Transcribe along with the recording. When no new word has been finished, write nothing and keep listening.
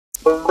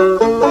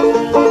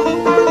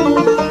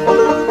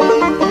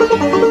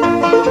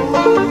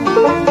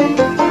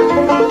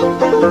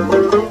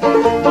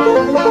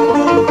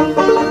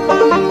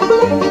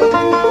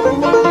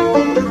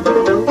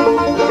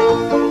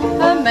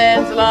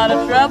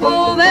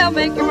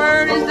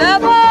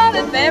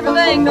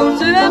Everything don't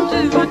suit them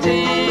to a T.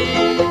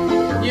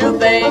 You'll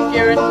think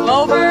you're in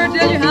clover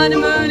till your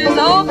honeymoon is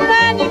over,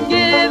 and you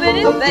give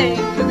anything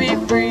to be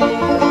free.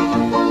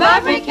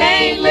 But we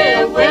can't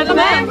live with a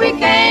man, we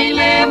can't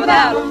live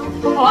without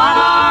him. What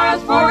are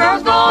us poor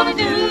girls gonna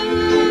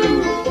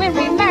do? When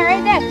we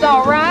marry, that's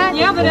all right.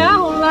 Yeah, but I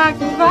don't like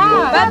to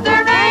fight. But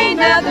there ain't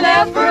nothing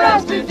else for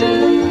us to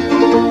do.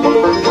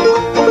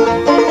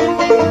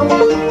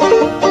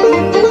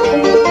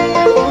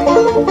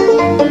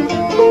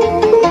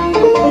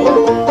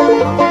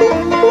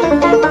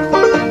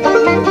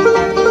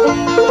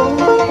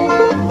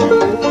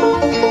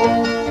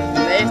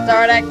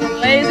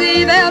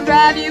 They'll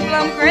drive you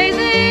plumb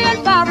crazy,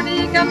 and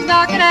poverty comes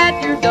knocking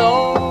at your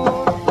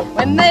door.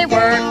 When they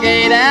work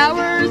 8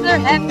 hours, they're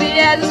happy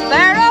as a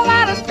sparrow,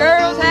 while us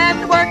girls have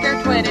to work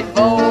their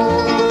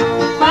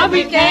 24. But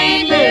we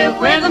can't live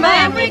with a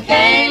man, we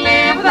can't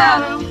live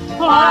without him.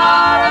 What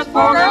are us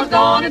poor girls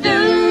gonna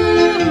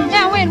do?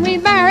 Now when we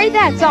marry,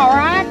 that's all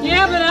right.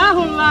 Yeah, but I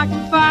don't like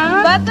to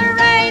fight. But there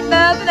ain't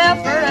nothing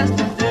else for us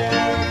to do.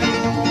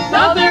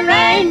 No, there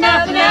ain't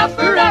nothing else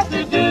for us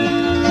to do.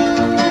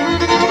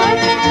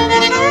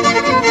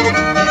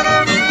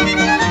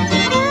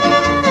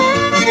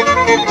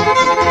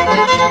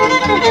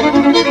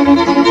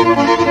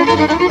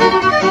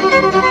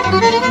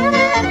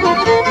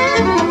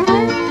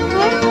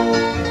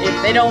 If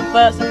they don't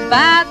fuss and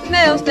fight, then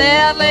they'll stay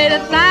out late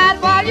at night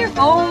while you're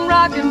home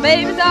rocking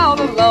babies all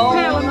alone.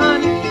 Tell 'em,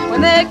 honey.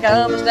 When they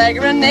come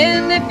staggering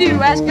in, if you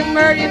ask them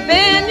where you've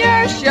been,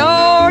 you're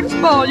sure to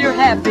spoil your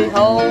happy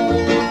home.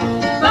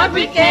 But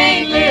we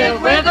can't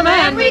live with a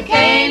man, we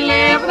can't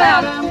live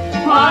without him.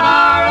 What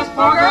are us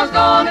poor girls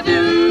gonna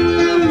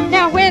do?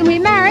 Now when we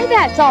marry,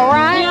 that's all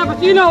right. Yeah,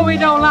 but you know we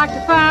don't like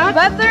to fight.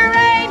 But there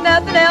ain't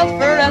nothing else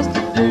for us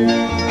to do.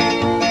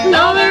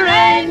 No, there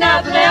ain't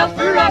nothing else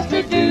for us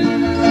to do.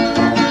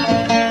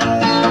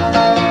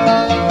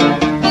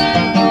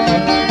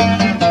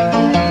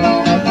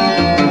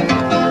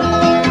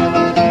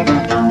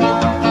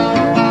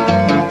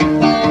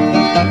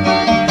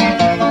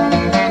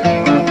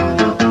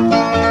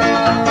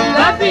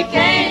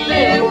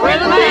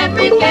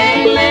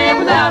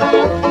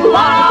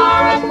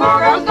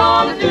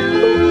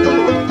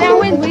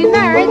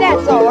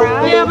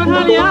 Yeah, but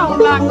honey, I don't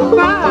like to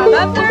fight.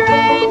 But there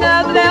ain't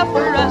nothing else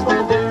for us to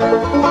do.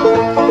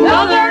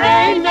 No, there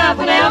ain't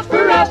nothing else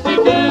for us to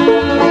do.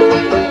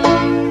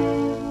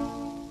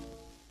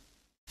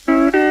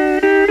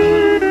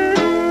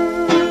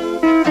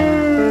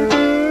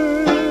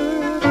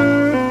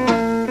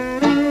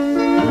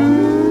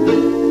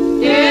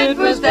 It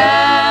was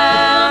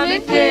down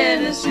in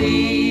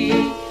Tennessee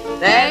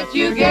that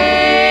you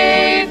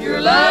gave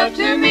your love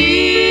to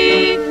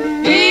me.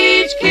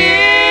 Each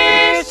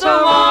kiss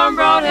so warm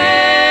brought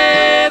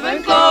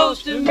heaven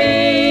close to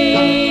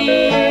me.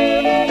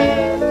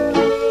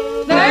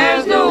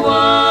 There's no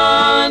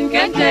one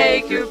can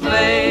take your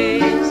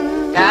place.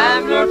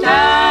 Time nor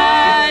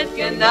tide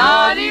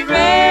cannot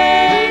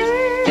erase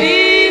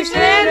these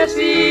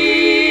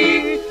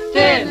Tennessee,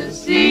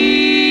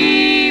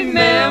 Tennessee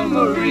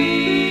memories.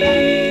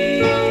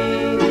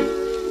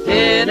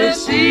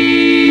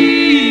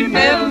 Tennessee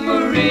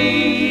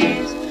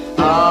memories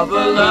of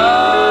a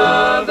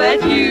love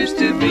that used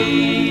to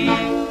be.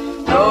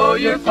 Though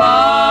you're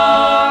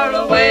far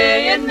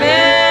away in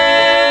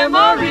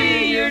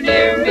memory, you're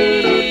near me.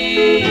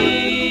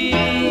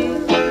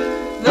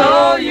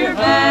 Though you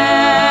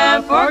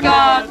have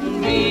forgotten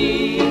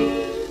me,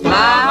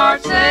 my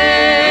heart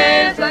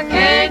says I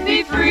can't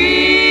be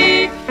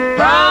free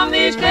from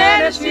these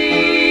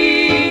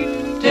Tennessee,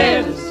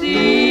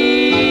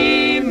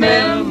 Tennessee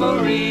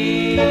memories.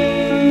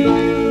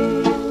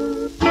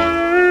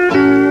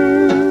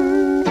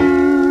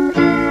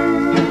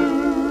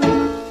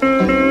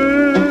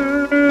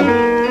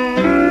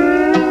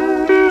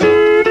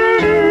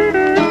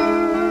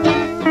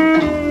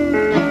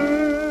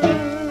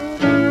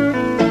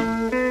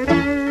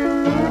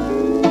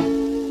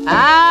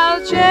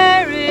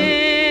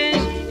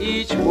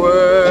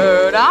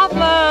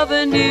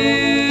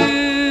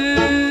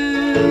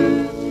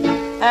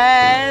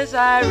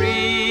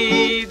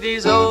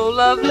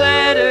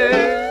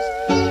 Letters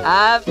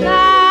I've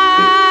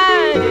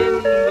died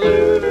in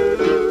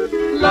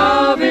blue.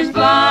 Love is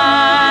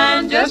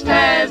blind, just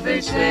as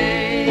they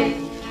say.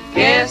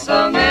 Guess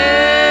I'll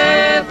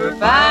never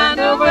find